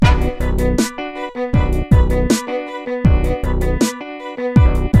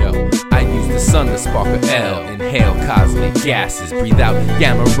spark a L, inhale cosmic gases, breathe out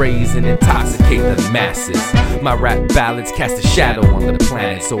gamma rays and intoxicate the masses. My rap ballads cast a shadow on the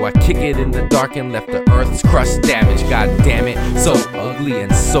planet, so I kick it in the dark and left the earth's crust damaged. God damn it, so ugly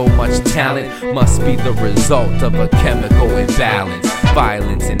and so much talent must be the result of a chemical imbalance.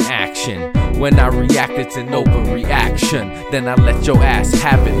 Violence in action. When I react, it's an overreaction. Then I let your ass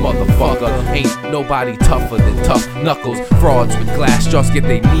have it, motherfucker. Ain't nobody tougher than tough knuckles. Frauds with glass jaws get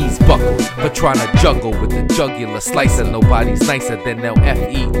their knees buckled for trying to juggle with the jugular slicer. Nobody's nicer than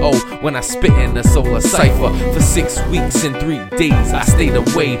LFEO when I spit in the solar cipher. For 6 weeks and 3 days I stayed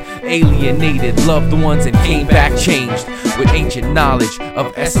away, alienated loved ones and came back changed with ancient knowledge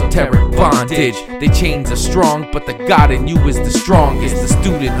of esoteric bondage. The chains are strong, but the God in you is the strongest. The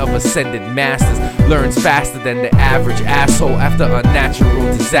student of ascended masters learns faster than the average asshole after unnatural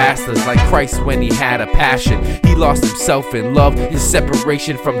disasters. Like Christ when he had a passion, he lost himself in love. His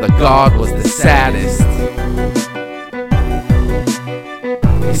separation from the God was the saddest.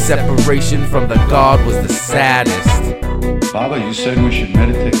 His separation from the God was the saddest. Baba, you said we should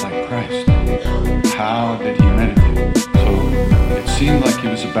meditate like Christ. How did he meditate? So it seemed like he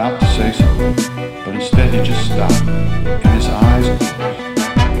was about to say something, but instead he just stopped, and his eyes closed,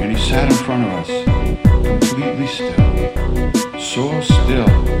 and he sat in front of us, completely still, so still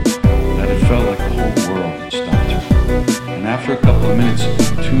that it felt like the whole world had stopped. And after a couple of minutes,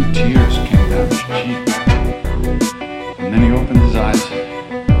 2 tears came down his cheek, and then he opened his eyes,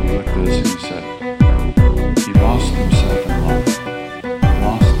 and he looked at us and he said, he lost himself in love.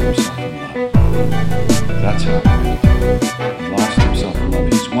 Lost himself in love. That's how he lost himself in love.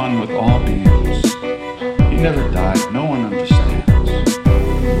 He's one with all